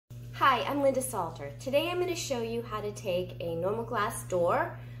Hi, I'm Linda Salter. Today I'm going to show you how to take a normal glass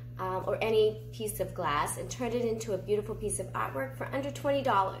door or any piece of glass and turn it into a beautiful piece of artwork for under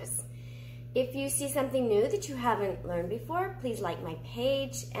 $20. If you see something new that you haven't learned before, please like my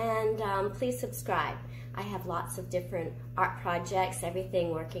page and please subscribe. I have lots of different art projects, everything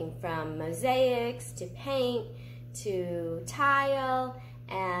working from mosaics to paint to tile,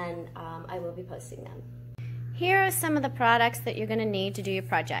 and I will be posting them. Here are some of the products that you're going to need to do your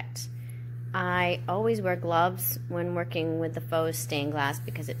project. I always wear gloves when working with the faux stained glass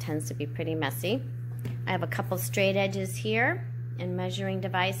because it tends to be pretty messy. I have a couple straight edges here and measuring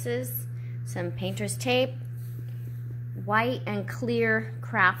devices, some painter's tape, white and clear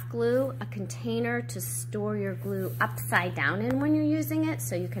craft glue, a container to store your glue upside down in when you're using it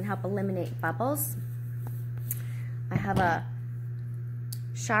so you can help eliminate bubbles. I have a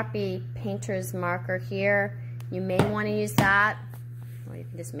Sharpie painter's marker here. You may want to use that, or you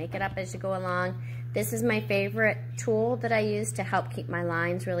can just make it up as you go along. This is my favorite tool that I use to help keep my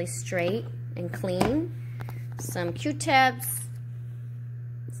lines really straight and clean. Some Q-tips,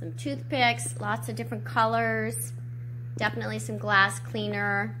 some toothpicks, lots of different colors, definitely some glass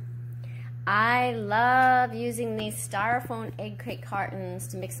cleaner. I love using these styrofoam egg crate cartons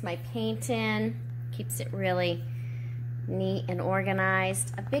to mix my paint in. Keeps it really neat and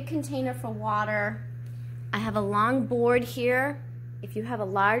organized. A big container for water. I have a long board here. If you have a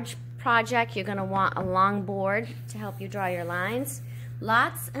large project, you're going to want a long board to help you draw your lines.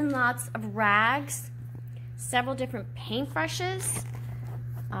 Lots and lots of rags, several different paint brushes,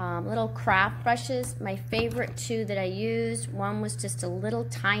 little craft brushes. My favorite two that I used, one was just a little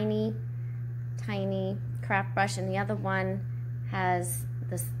tiny craft brush, and the other one has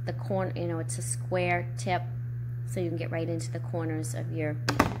the corner, you know, it's a square tip, so you can get right into the corners of your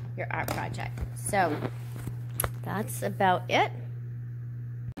art project. So that's about it.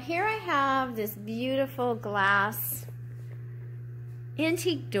 Here I have this beautiful glass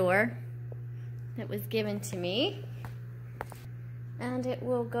antique door that was given to me, and it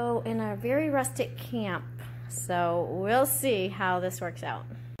will go in a very rustic camp. So we'll see how this works out.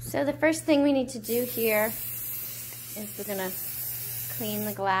 So the first thing we need to do here is we're gonna clean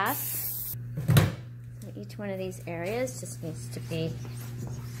the glass. Each one of these areas just needs to be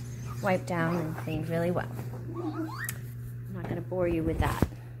wiped down and cleaned really well. I'm not going to bore you with that.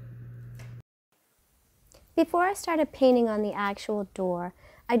 Before I started painting on the actual door,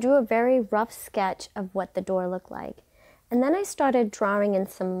 I drew a very rough sketch of what the door looked like. And then I started drawing in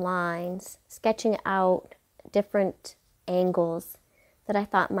some lines, sketching out different angles that I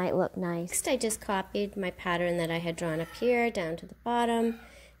thought might look nice. Next, I just copied my pattern that I had drawn up here down to the bottom.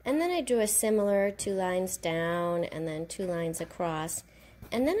 And then I drew a similar 2 lines down and then 2 lines across.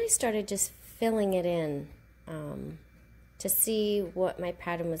 And then I started just filling it in to see what my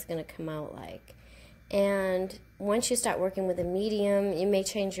pattern was going to come out like. And once you start working with a medium, you may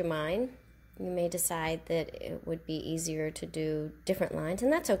change your mind. You may decide that it would be easier to do different lines,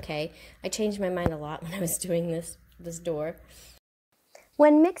 and that's okay. I changed my mind a lot when I was doing this door.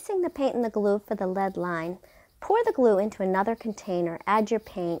 When mixing the paint and the glue for the lead line, pour the glue into another container, add your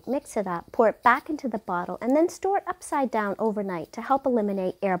paint, mix it up, pour it back into the bottle, and then store it upside down overnight to help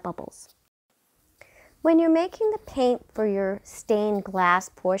eliminate air bubbles. When you're making the paint for your stained glass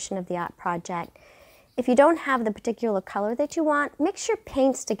portion of the art project, if you don't have the particular color that you want, mix your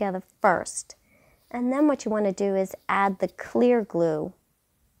paints together first. And then what you want to do is add the clear glue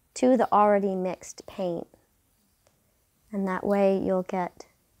to the already mixed paint. And that way you'll get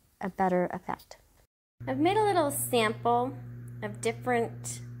a better effect. I've made a little sample of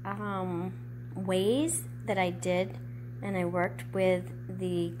different ways that I did and I worked with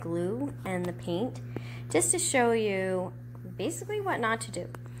the glue and the paint just to show you basically what not to do.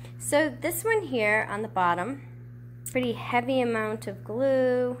 So this one here on the bottom, pretty heavy amount of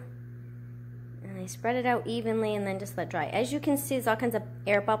glue, and I spread it out evenly and then just let dry. As you can see, there's all kinds of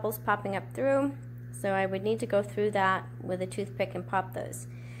air bubbles popping up through, so I would need to go through that with a toothpick and pop those.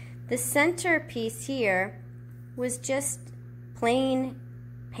 The center piece here was just plain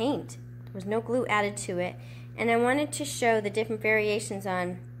paint. There was no glue added to it. And I wanted to show the different variations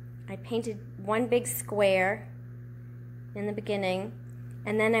on, I painted one big square in the beginning,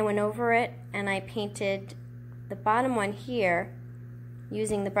 and then I went over it and I painted the bottom one here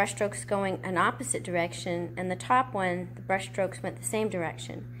using the brush strokes going an opposite direction, and the top one, the brush strokes went the same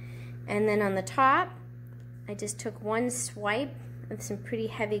direction. And then on the top, I just took one swipe of some pretty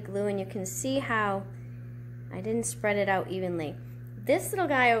heavy glue, and you can see how I didn't spread it out evenly. This little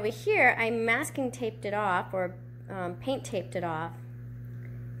guy over here, I masking taped it off, or paint taped it off,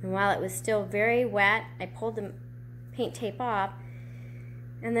 and while it was still very wet, I pulled the paint tape off,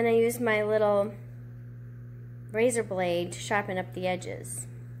 And then I use my little razor blade to sharpen up the edges.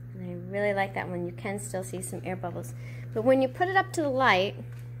 And I really like that one. You can still see some air bubbles. But when you put it up to the light,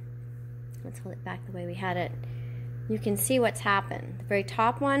 let's hold it back the way we had it, you can see what's happened. The very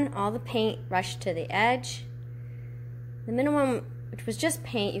top one, all the paint rushed to the edge. The middle one, which was just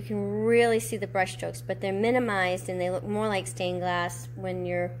paint, you can really see the brush strokes, but they're minimized and they look more like stained glass when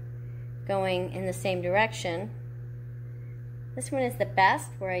you're going in the same direction. This one is the best,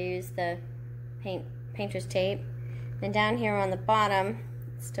 where I use the painter's tape. And down here on the bottom,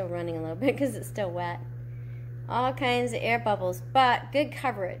 it's still running a little bit because it's still wet. All kinds of air bubbles, but good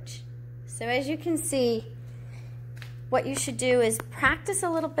coverage. So as you can see, what you should do is practice a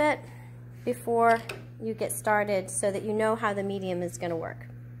little bit before you get started so that you know how the medium is going to work.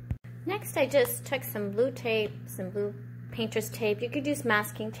 Next, I just took some blue tape, some blue painter's tape. You could use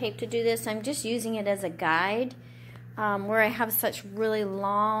masking tape to do this. I'm just using it as a guide. Where I have such really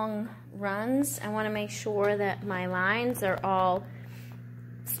long runs, I want to make sure that my lines are all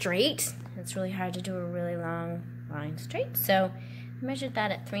straight. It's really hard to do a really long line straight. So I measured that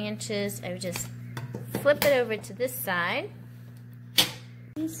at 3 inches. I would just flip it over to this side.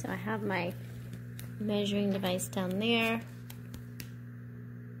 So I have my measuring device down there.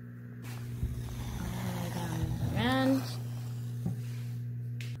 Down the end.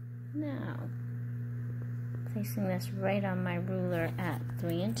 Now, placing this right on my ruler at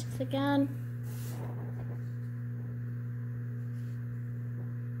 3 inches again.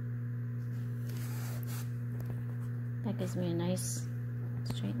 That gives me a nice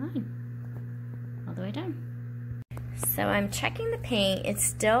straight line all the way down. So I'm checking the paint. It's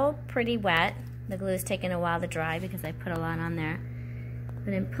still pretty wet. The glue is taking a while to dry because I put a lot on there.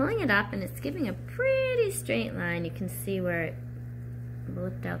 But I'm pulling it up and it's giving a pretty straight line. You can see where it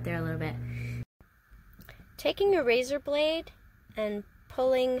blipped out there a little bit. Taking your razor blade and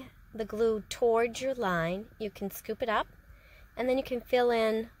pulling the glue towards your line, you can scoop it up and then you can fill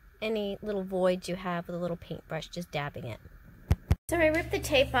in any little voids you have with a little paintbrush, just dabbing it. So I ripped the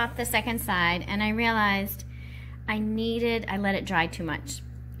tape off the second side and I realized I let it dry too much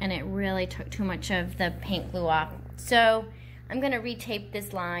and it really took too much of the paint glue off. So I'm going to retape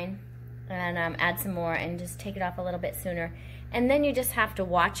this line and add some more and just take it off a little bit sooner. And then you just have to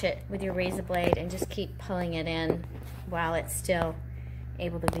watch it with your razor blade and just keep pulling it in while it's still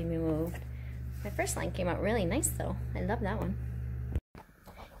able to be removed. My first line came out really nice though. I love that one.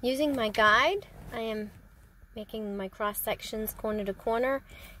 Using my guide, I am making my cross sections corner to corner,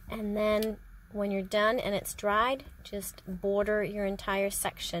 and then when you're done and it's dried, just border your entire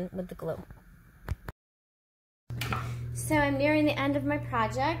section with the glue. So I'm nearing the end of my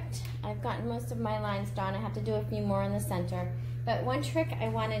project. I've gotten most of my lines done. I have to do a few more in the center. But one trick I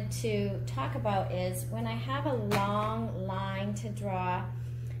wanted to talk about is when I have a long line to draw,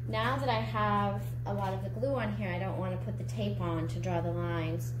 now that I have a lot of the glue on here, I don't want to put the tape on to draw the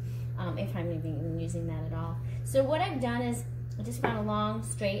lines, if I'm even using that at all. So what I've done is I just found a long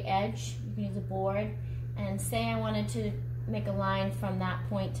straight edge. You can use a board, and say I wanted to make a line from that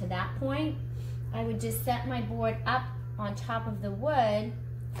point to that point, I would just set my board up on top of the wood,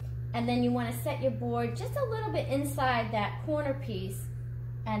 and then you want to set your board just a little bit inside that corner piece,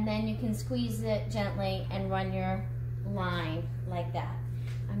 and then you can squeeze it gently and run your line like that.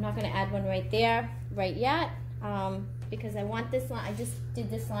 I'm not going to add one right there right yet because I want this line. I just did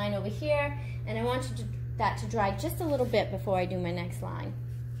this line over here, and I want that to dry just a little bit before I do my next line.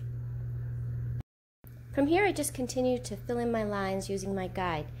 From here, I just continue to fill in my lines using my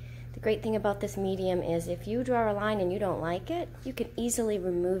guide. The great thing about this medium is if you draw a line and you don't like it, you can easily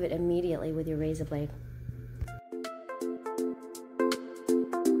remove it immediately with your razor blade.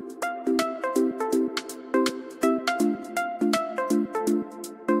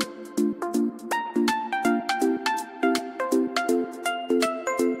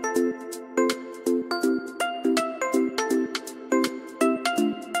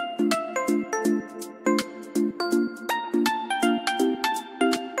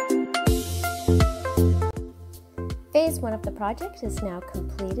 Phase 1 of the project is now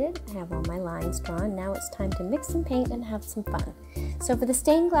completed. I have all my lines drawn. Now it's time to mix some paint and have some fun. So for the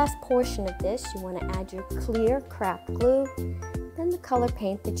stained glass portion of this, you want to add your clear craft glue, then the color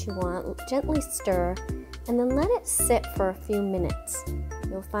paint that you want, gently stir, and then let it sit for a few minutes.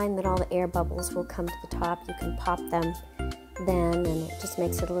 You'll find that all the air bubbles will come to the top. You can pop them then, and it just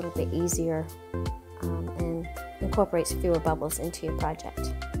makes it a little bit easier and incorporates fewer bubbles into your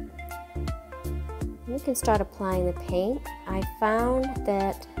project. You can start applying the paint. I found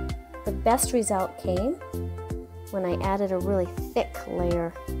that the best result came when I added a really thick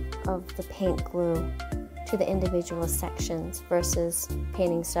layer of the paint glue to the individual sections versus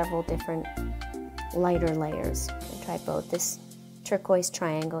painting several different lighter layers. I tried both. This turquoise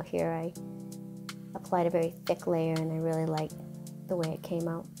triangle here, I applied a very thick layer and I really liked the way it came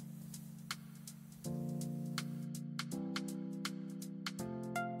out.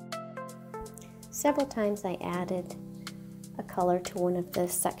 Several times I added a color to one of the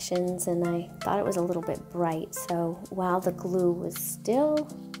sections and I thought it was a little bit bright, so while the glue was still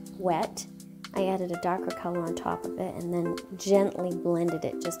wet, I added a darker color on top of it and then gently blended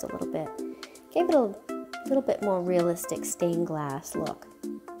it just a little bit. Gave it a little bit more realistic stained glass look.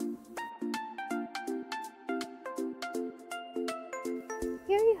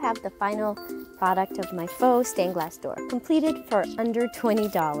 Here you have the final product of my faux stained glass door, completed for under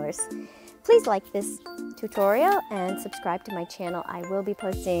 $20. Please like this tutorial and subscribe to my channel. I will be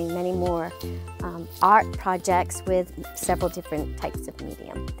posting many more art projects with several different types of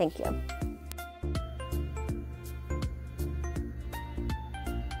medium. Thank you.